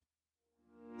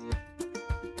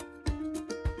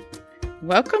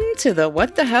Welcome to the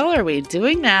What the Hell Are We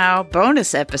Doing Now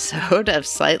bonus episode of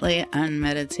Slightly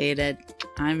Unmeditated.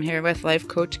 I'm here with life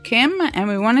coach Kim, and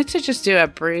we wanted to just do a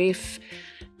brief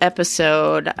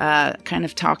episode kind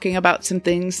of talking about some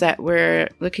things that we're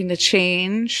looking to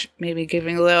change, maybe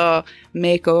giving a little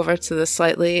makeover to the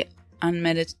Slightly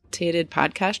Unmeditated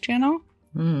podcast channel.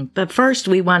 But first,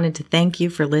 we wanted to thank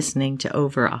you for listening to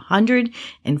over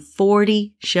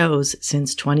 140 shows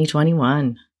since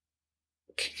 2021.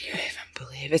 Can you even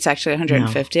believe it's actually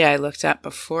 150? No. I looked up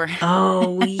before.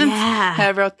 Oh, yeah.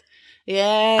 I wrote,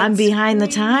 yeah. I'm behind the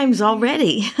times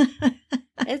already.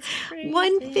 It's crazy.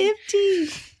 150.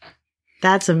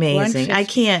 That's amazing. I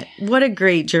can't. What a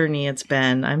great journey it's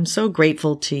been. I'm so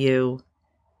grateful to you.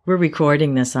 We're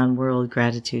recording this on World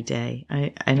Gratitude Day.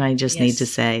 I just need to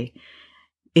say,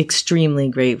 extremely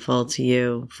grateful to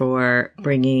you for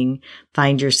bringing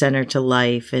Find Your Center to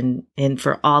life and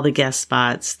for all the guest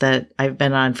spots that I've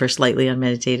been on for Slightly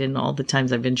Unmeditated and all the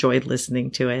times I've enjoyed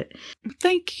listening to it.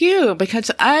 Thank you,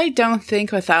 because I don't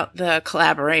think without the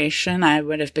collaboration I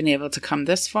would have been able to come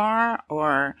this far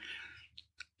or,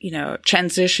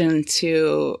 transition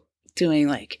to doing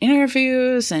like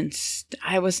interviews, and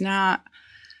I was not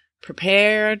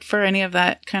prepared for any of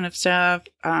that kind of stuff.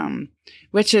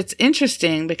 Which it's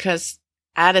interesting because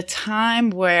at a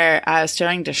time where I was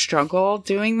starting to struggle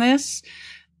doing this,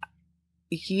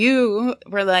 you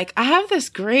were like, I have this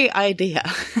great idea.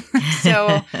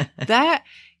 So that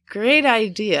great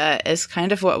idea is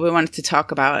kind of what we wanted to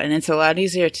talk about. And it's a lot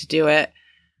easier to do it,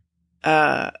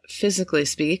 physically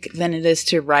speak, than it is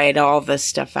to write all this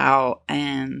stuff out.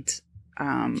 And,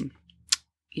 and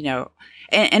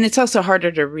it's also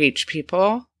harder to reach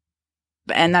people.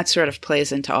 And that sort of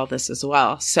plays into all this as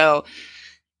well. So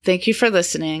thank you for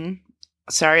listening.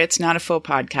 Sorry, it's not a full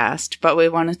podcast, but we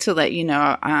wanted to let you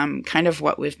know kind of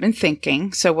what we've been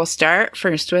thinking. So we'll start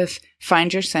first with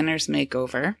Find Your Center's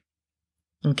makeover.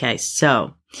 Okay,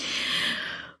 so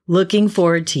looking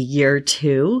forward to year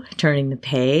 2, turning the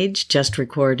page. Just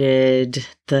recorded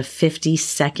the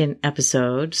 52nd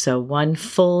episode. So 1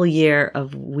 full year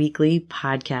of weekly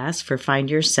podcasts for Find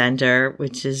Your Center,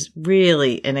 which is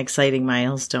really an exciting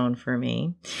milestone for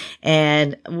me.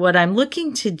 And what I'm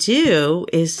looking to do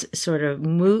is sort of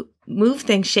move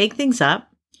things, shake things up,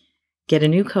 get a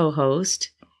new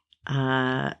co-host,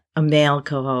 a male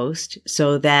co-host,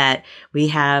 so that we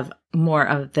have more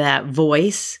of that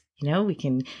voice. We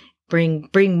can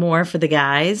bring more for the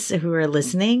guys who are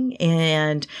listening.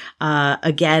 And,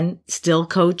 again, still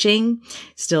coaching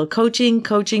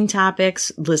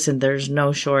topics. Listen, there's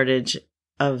no shortage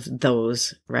of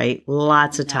those, right?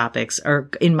 Lots of topics are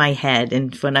in my head.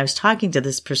 And when I was talking to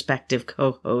this prospective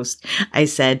co-host, I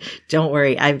said, don't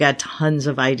worry, I've got tons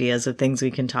of ideas of things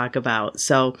we can talk about.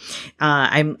 So,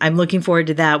 I'm looking forward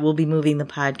to that. We'll be moving the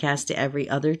podcast to every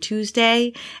other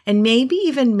Tuesday and maybe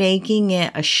even making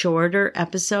it a shorter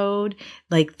episode,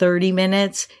 like 30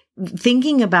 minutes.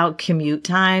 Thinking about commute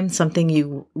time, something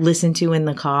you listen to in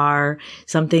the car,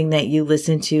 something that you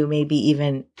listen to maybe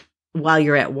even while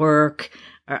you're at work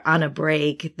or on a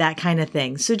break, that kind of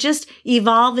thing. So just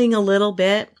evolving a little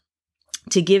bit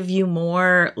to give you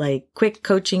more like quick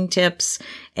coaching tips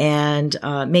and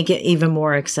make it even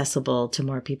more accessible to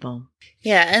more people.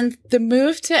 Yeah, and the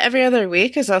move to every other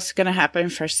week is also going to happen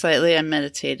for Slightly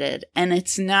Unmeditated. And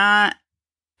it's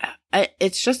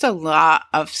just a lot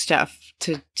of stuff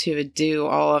to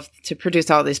produce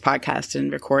all these podcasts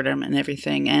and record them and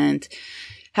everything. And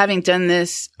having done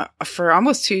this for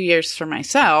almost 2 years for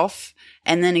myself,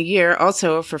 and then a year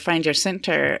also for Find Your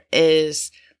Center,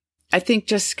 is I think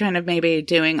just kind of maybe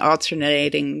doing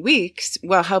alternating weeks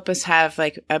will help us have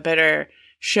like a better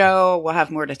show. We'll have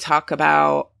more to talk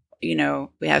about. We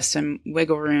have some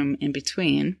wiggle room in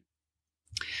between.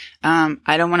 I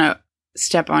don't want to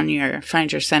step on your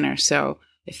Find Your Center, so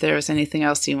if there was anything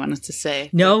else you wanted to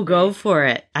say. No, go for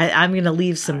it. I'm going to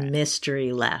leave some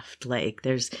mystery left. Like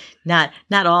there's not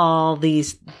all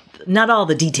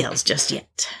the details just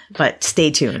yet, but stay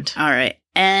tuned. All right.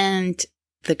 And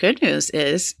the good news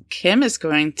is Kim is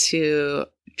going to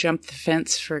jump the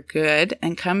fence for good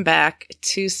and come back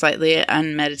to Slightly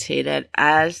Unmeditated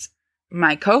as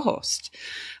my co-host.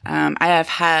 I have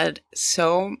had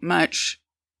so much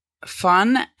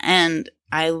fun and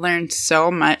I learned so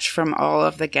much from all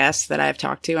of the guests that I've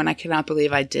talked to, and I cannot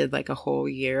believe I did like a whole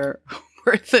year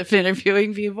worth of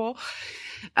interviewing people.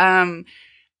 I'm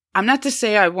not to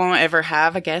say I won't ever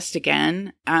have a guest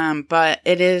again, but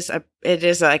it is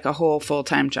like a whole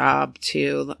full-time job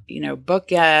to, book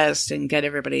guests and get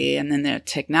everybody. And then the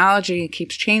technology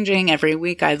keeps changing every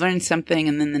week. I learn something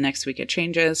and then the next week it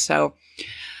changes. So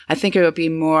I think it would be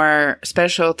more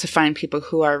special to find people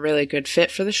who are a really good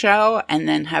fit for the show and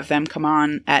then have them come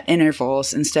on at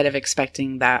intervals instead of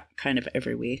expecting that kind of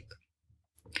every week.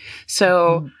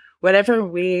 So whatever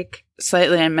week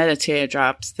Slightly Unmeditated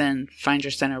drops, then Find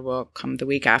Your Center will come the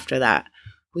week after that.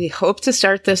 We hope to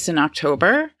start this in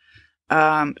October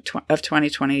of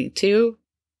 2022.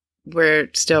 We're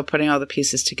still putting all the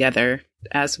pieces together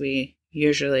as we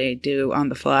usually do on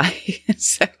the fly.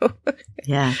 So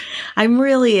yeah, I'm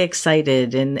really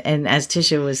excited. And as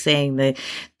Tisha was saying,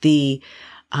 the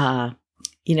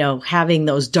having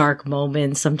those dark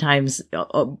moments sometimes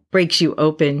breaks you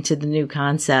open to the new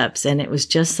concepts. And it was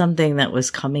just something that was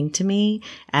coming to me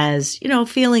as,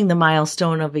 feeling the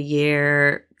milestone of a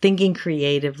year, thinking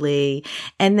creatively,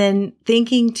 and then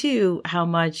thinking too how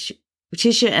much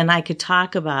Tisha and I could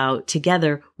talk about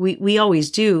together. We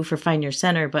always do for Find Your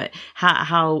Center, but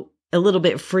how a little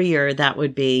bit freer that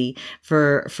would be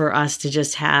for us to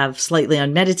just have slightly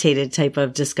unmeditated type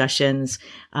of discussions,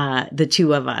 the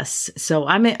two of us. So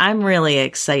I'm really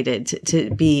excited to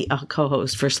be a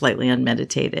co-host for Slightly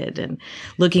Unmeditated and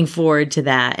looking forward to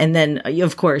that. And then,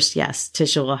 of course, yes,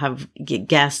 Tisha will have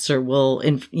guests or will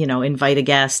invite a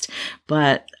guest,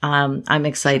 but I'm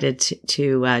excited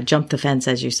to jump the fence,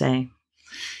 as you say.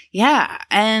 Yeah.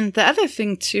 And the other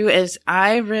thing too is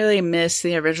I really miss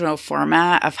the original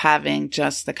format of having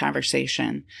just the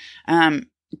conversation.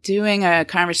 Doing a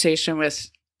conversation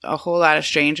with a whole lot of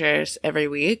strangers every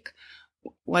week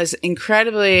was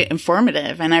incredibly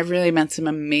informative, and I really met some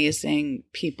amazing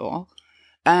people.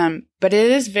 But it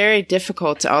is very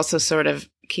difficult to also sort of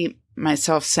keep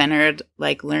myself centered,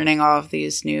 like learning all of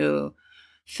these new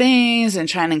things and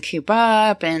trying to keep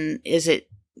up. And is it,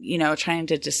 trying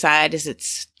to decide, is it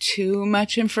too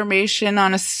much information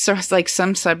on like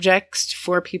some subjects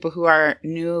for people who are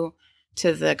new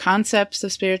to the concepts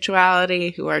of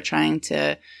spirituality, who are trying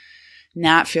to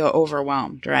not feel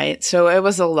overwhelmed, right? So it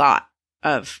was a lot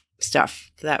of stuff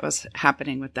that was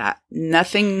happening with that.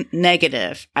 Nothing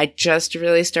negative. I just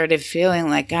really started feeling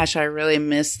like, gosh, I really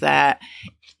miss that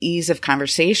ease of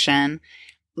conversation.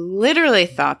 Literally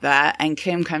thought that, and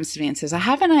Kim comes to me and says, I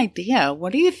have an idea.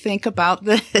 What do you think about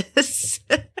this?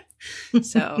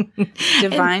 So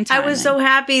divine timing. I was so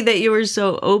happy that you were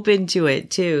so open to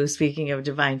it too, speaking of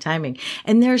divine timing.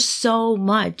 And there's so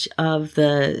much of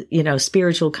the,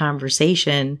 spiritual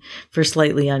conversation for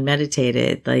Slightly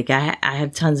Unmeditated. Like I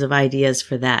have tons of ideas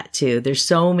for that too. There's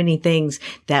so many things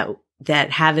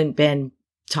that haven't been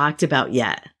talked about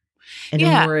yet. And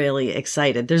I'm really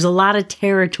excited. There's a lot of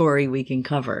territory we can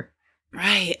cover.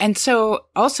 Right. And so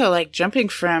also like jumping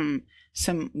from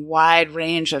some wide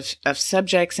range of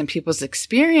subjects and people's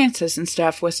experiences and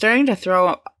stuff was starting to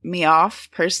throw me off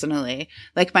personally,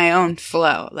 like my own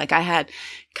flow. Like I had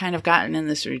kind of gotten in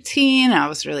this routine. I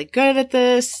was really good at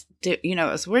this. It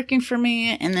was working for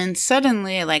me. And then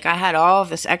suddenly like I had all of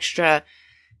this extra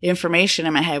information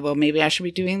in my head. Well, maybe I should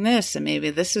be doing this, and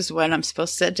maybe this is what I'm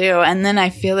supposed to do. And then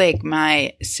I feel like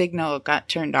my signal got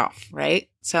turned off, right?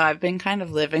 So I've been kind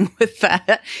of living with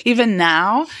that even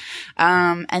now.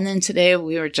 And then today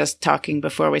we were just talking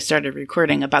before we started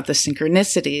recording about the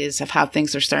synchronicities of how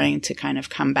things are starting to kind of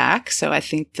come back. So I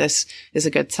think this is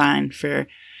a good sign for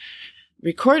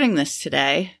recording this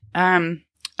today. I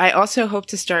also hope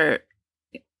to start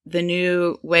the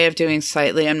new way of doing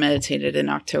Slightly Unmeditated in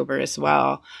October as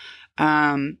well.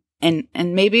 And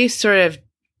maybe sort of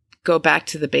go back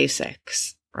to the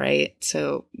basics, right?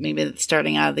 So maybe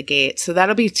starting out of the gate. So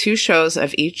that'll be 2 shows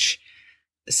of each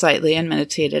Slightly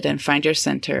Unmeditated and Find Your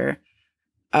Center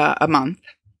a month.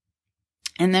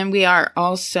 And then we are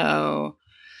also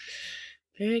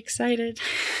very excited.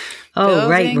 Oh,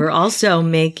 right. We're also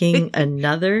making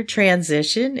another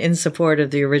transition in support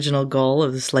of the original goal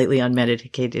of the Slightly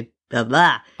Unmedicated.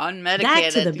 Unmedicated.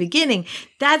 Back to the beginning.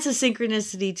 That's a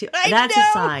synchronicity too. That's a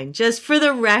sign. Just for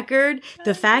the record,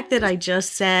 the fact that I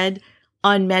just said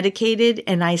unmedicated,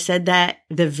 and I said that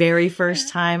the very first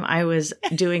time I was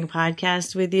doing a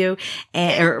podcast with you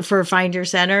or for Find Your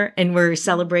Center, and we're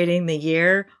celebrating the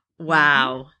year.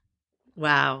 Wow.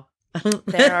 Wow.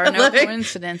 There are no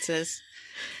coincidences.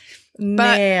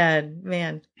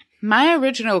 Man. My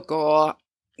original goal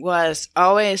was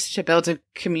always to build a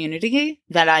community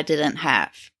that I didn't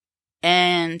have.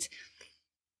 And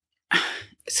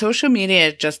social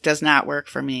media just does not work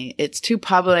for me. It's too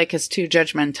public. It's too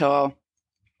judgmental.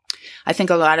 I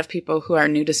think a lot of people who are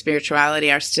new to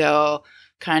spirituality are still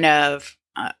kind of,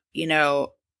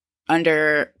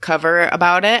 undercover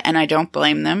about it. And I don't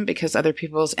blame them, because other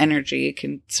people's energy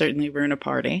can certainly ruin a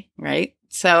party, right?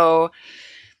 So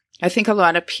I think a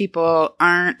lot of people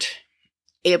aren't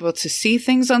able to see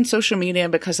things on social media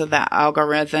because of the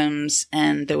algorithms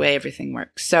and the way everything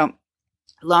works. So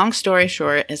long story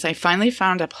short is I finally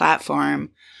found a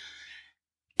platform.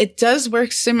 It does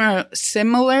work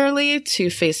similarly to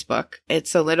Facebook.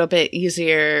 It's a little bit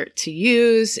easier to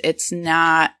use. It's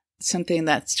not something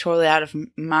that's totally out of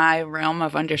my realm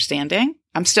of understanding.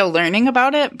 I'm still learning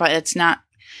about it, but it's not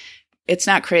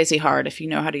crazy hard if you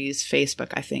know how to use Facebook,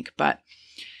 I think. But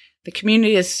the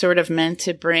community is sort of meant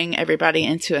to bring everybody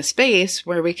into a space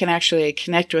where we can actually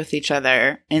connect with each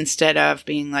other instead of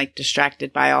being like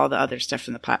distracted by all the other stuff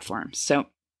in the platform. So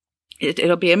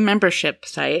it'll be a membership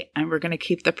site, and we're going to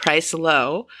keep the price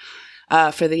low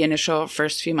for the initial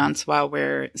first few months while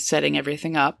we're setting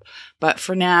everything up. But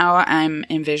for now, I'm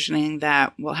envisioning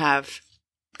that we'll have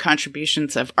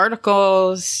contributions of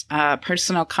articles,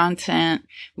 personal content.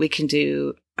 We can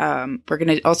do, we're going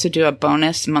to also do a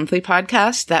bonus monthly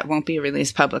podcast that won't be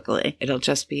released publicly. It'll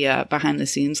just be a behind the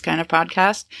scenes kind of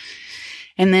podcast.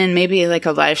 And then maybe like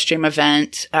a live stream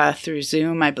event through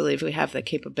Zoom. I believe we have the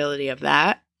capability of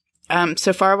that.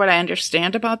 So far, what I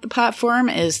understand about the platform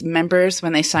is members,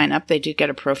 when they sign up, they do get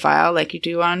a profile like you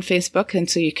do on Facebook. And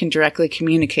so you can directly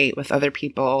communicate with other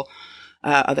people,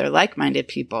 other like-minded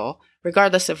people,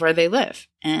 regardless of where they live.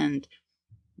 And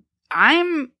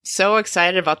I'm so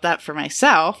excited about that for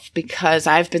myself because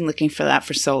I've been looking for that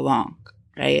for so long,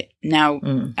 right? Now,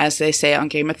 as they say on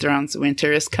Game of Thrones,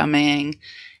 winter is coming.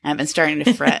 I've been starting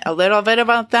to fret a little bit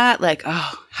about that. Like,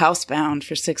 oh, housebound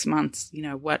for 6 months. You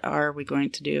know, what are we going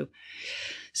to do?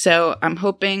 So I'm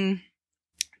hoping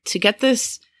to get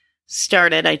this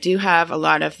started. I do have a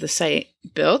lot of the site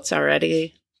built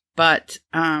already, but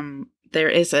there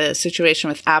is a situation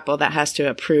with Apple that has to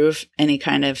approve any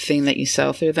kind of thing that you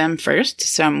sell through them first.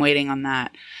 So I'm waiting on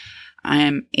that.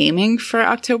 I'm aiming for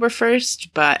October 1st,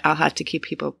 but I'll have to keep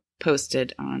people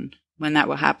posted on when that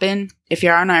will happen. If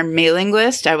you're on our mailing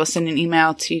list, I will send an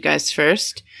email to you guys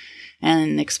first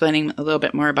and explaining a little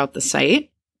bit more about the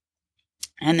site.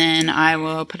 And then I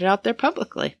will put it out there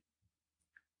publicly.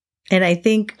 And I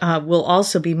think we'll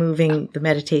also be moving the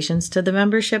meditations to the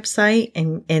membership site,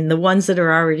 and the ones that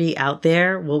are already out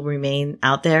there will remain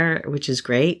out there, which is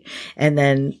great. And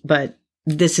then, but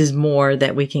this is more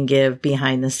that we can give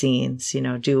behind the scenes, you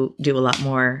know, do a lot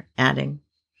more adding.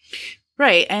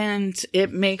 Right. And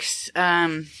it makes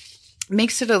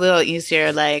it a little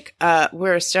easier. Like,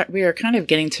 we were kind of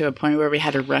getting to a point where we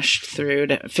had to rush through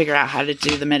to figure out how to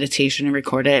do the meditation and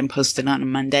record it and post it on a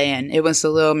Monday. And it was a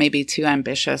little maybe too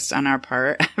ambitious on our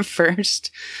part at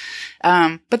first.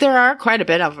 But there are quite a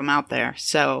bit of them out there.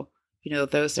 So, you know,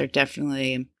 those are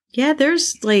definitely. Yeah,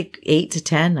 there's like 8 to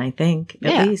 10, I think,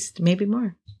 at least, maybe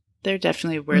more. They're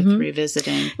definitely worth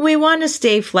revisiting. We want to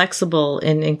stay flexible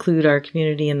and include our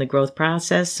community in the growth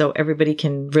process so everybody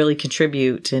can really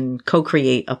contribute and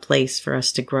co-create a place for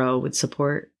us to grow with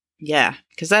support. Yeah,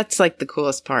 because that's like the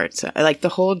coolest part. So, like the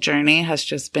whole journey has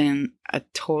just been a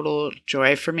total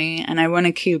joy for me, and I want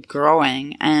to keep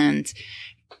growing and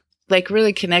like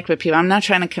really connect with people. I'm not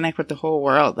trying to connect with the whole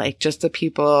world, like just the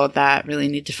people that really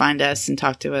need to find us and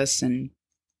talk to us. And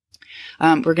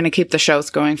we're going to keep the shows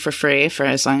going for free for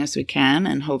as long as we can.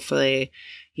 And hopefully,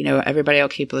 you know, everybody will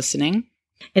keep listening.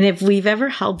 And if we've ever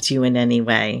helped you in any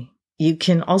way, you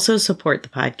can also support the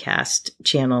podcast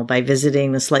channel by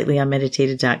visiting the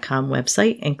slightlyunmeditated.com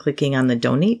website and clicking on the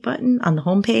donate button on the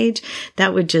homepage.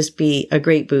 That would just be a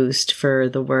great boost for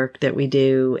the work that we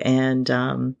do. And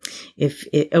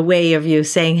a way of you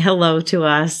saying hello to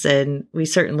us. And we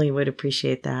certainly would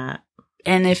appreciate that.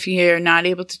 And if you're not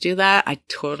able to do that, I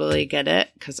totally get it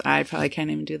because I probably can't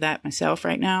even do that myself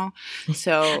right now.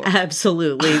 So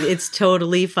absolutely. It's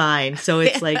totally fine. So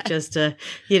it's like just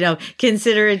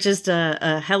consider it just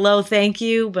a hello, thank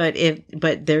you. But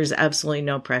there's absolutely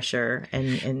no pressure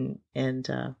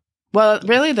well,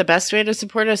 really the best way to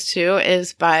support us too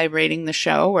is by rating the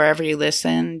show wherever you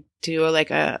listen. Do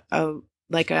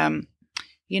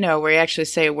where you actually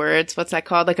say words. What's that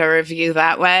called? Like a review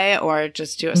that way, or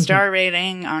just do a star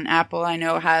rating on Apple. I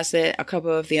know it has it. A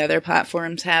couple of the other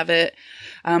platforms have it.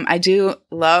 I do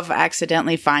love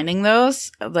accidentally finding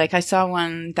those. Like I saw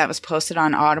one that was posted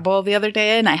on Audible the other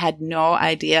day, and I had no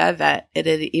idea that it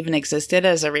had even existed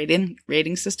as a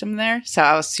rating system there. So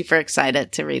I was super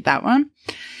excited to read that one.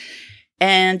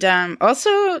 And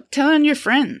also telling your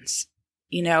friends.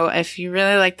 You know, if you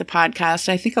really like the podcast,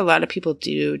 I think a lot of people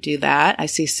do that. I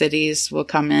see cities will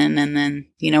come in and then,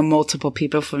 you know, multiple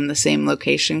people from the same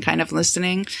location kind of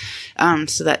listening.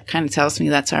 So that kind of tells me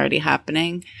that's already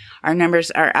happening. Our numbers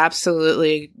are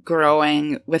absolutely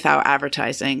growing without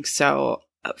advertising. So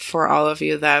for all of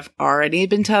you that have already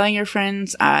been telling your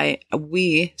friends.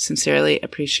 We sincerely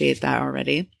appreciate that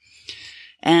already.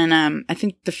 And I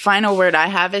think the final word I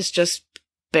have is just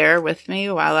bear with me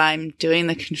while I'm doing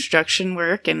the construction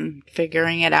work and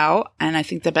figuring it out. And I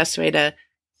think the best way to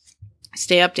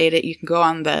stay updated, you can go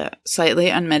on the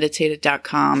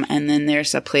slightlyunmeditated.com, and then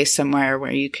there's a place somewhere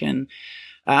where you can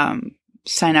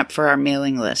sign up for our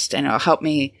mailing list, and it'll help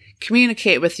me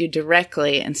communicate with you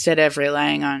directly instead of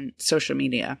relying on social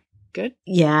media. Good?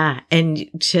 Yeah. And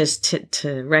just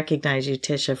to recognize you,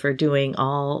 Tisha, for doing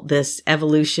all this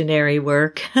evolutionary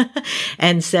work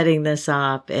and setting this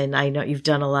up. And I know you've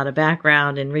done a lot of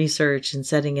background and research and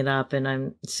setting it up. And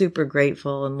I'm super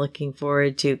grateful and looking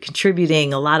forward to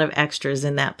contributing a lot of extras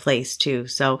in that place too.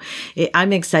 So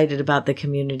I'm excited about the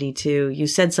community too. You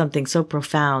said something so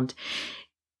profound.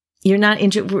 We're not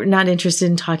interested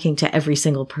in talking to every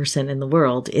single person in the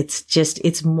world.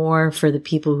 It's more for the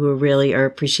people who really are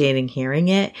appreciating hearing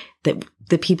it, that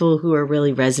the people who are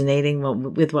really resonating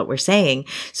with what we're saying.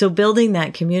 So building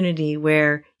that community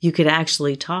where you could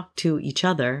actually talk to each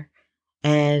other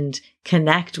and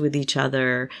connect with each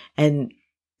other, and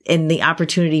the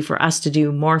opportunity for us to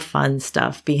do more fun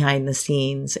stuff behind the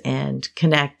scenes and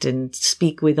connect and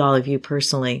speak with all of you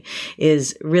personally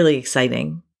is really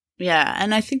exciting. Yeah.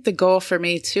 And I think the goal for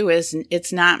me too is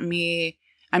it's not me.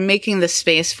 I'm making the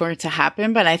space for it to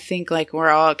happen, but I think like we're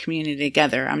all a community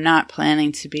together. I'm not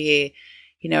planning to be,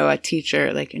 a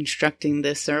teacher, like instructing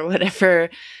this or whatever,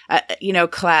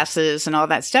 classes and all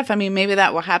that stuff. I mean, maybe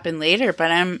that will happen later, but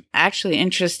I'm actually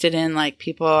interested in like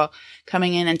people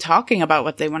coming in and talking about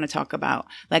what they want to talk about.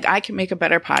 Like I can make a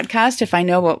better podcast if I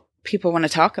know what people want to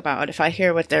talk about. If I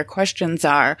hear what their questions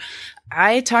are,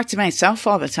 I talk to myself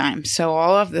all the time. So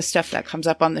all of the stuff that comes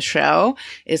up on the show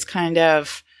is kind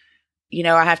of,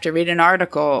 I have to read an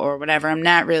article or whatever. I'm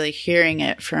not really hearing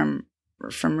it from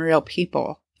real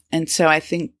people. And so I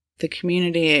think the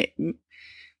community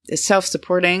is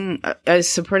self-supporting, is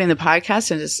supporting the podcast,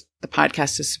 and the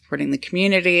podcast is supporting the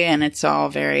community, and it's all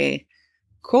very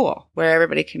cool where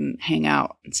everybody can hang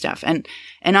out and stuff. And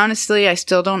honestly, I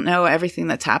still don't know everything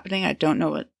that's happening. I don't know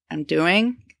what I'm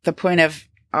doing. The point of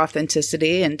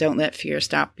authenticity and don't let fear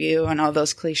stop you and all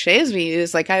those cliches we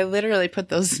use, like I literally put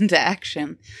those into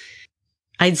action.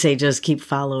 I'd say just keep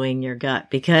following your gut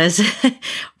because,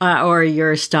 or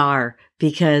your star,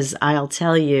 because I'll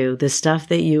tell you the stuff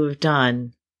that you have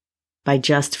done by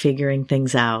just figuring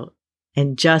things out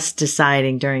and just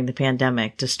deciding during the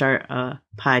pandemic to start a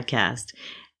podcast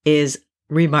is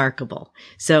remarkable.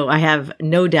 So I have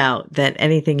no doubt that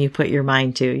anything you put your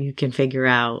mind to, you can figure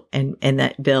out and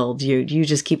that build. You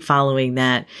just keep following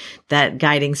that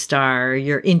guiding star,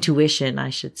 your intuition,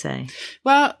 I should say.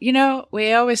 Well,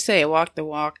 we always say walk the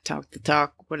walk, talk the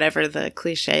talk, whatever the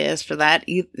cliche is for that,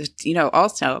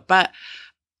 also. But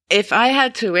if I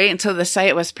had to wait until the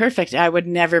site was perfect, I would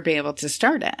never be able to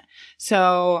start it.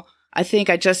 So I think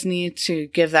I just need to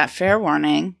give that fair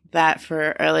warning that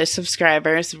for early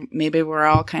subscribers, maybe we're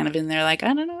all kind of in there like,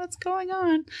 I don't know what's going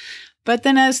on. But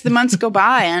then as the months go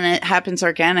by and it happens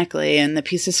organically and the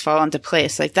pieces fall into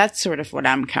place, like that's sort of what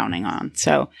I'm counting on.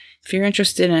 So if you're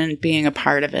interested in being a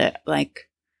part of it, like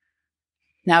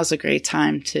now's a great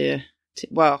time to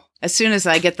as soon as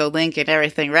I get the link and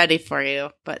everything ready for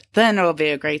you, but then it'll be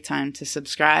a great time to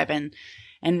subscribe and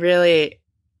really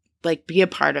like be a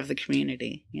part of the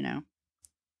community,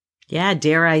 Yeah,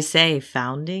 dare I say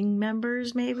founding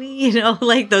members, maybe,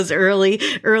 like those early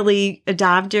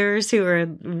adopters who are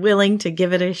willing to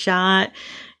give it a shot.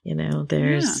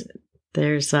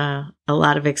 There's a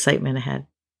lot of excitement ahead.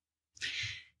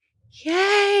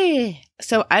 Yay!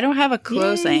 So I don't have a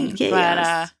closing,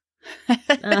 but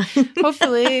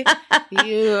hopefully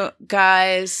you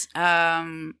guys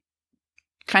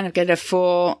kind of get a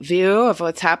full view of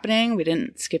what's happening. We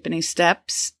didn't skip any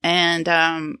steps. And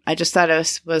I just thought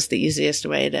it was the easiest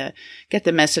way to get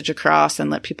the message across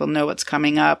and let people know what's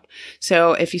coming up.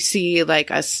 So if you see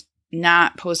like us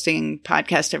not posting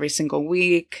podcast every single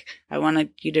week, I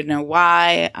wanted you to know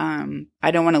why.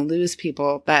 I don't want to lose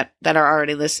people that are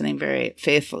already listening very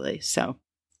faithfully. So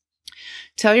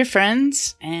tell your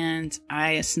friends, and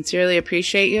I sincerely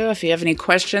appreciate you. If you have any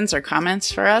questions or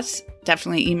comments for us,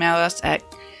 definitely email us at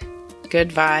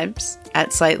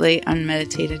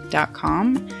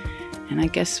goodvibes@slightlyunmeditated.com. And I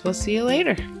guess we'll see you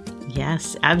later.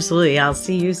 Yes, absolutely. I'll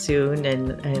see you soon,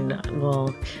 and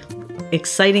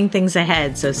exciting things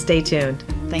ahead. So stay tuned.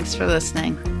 Thanks for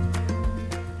listening.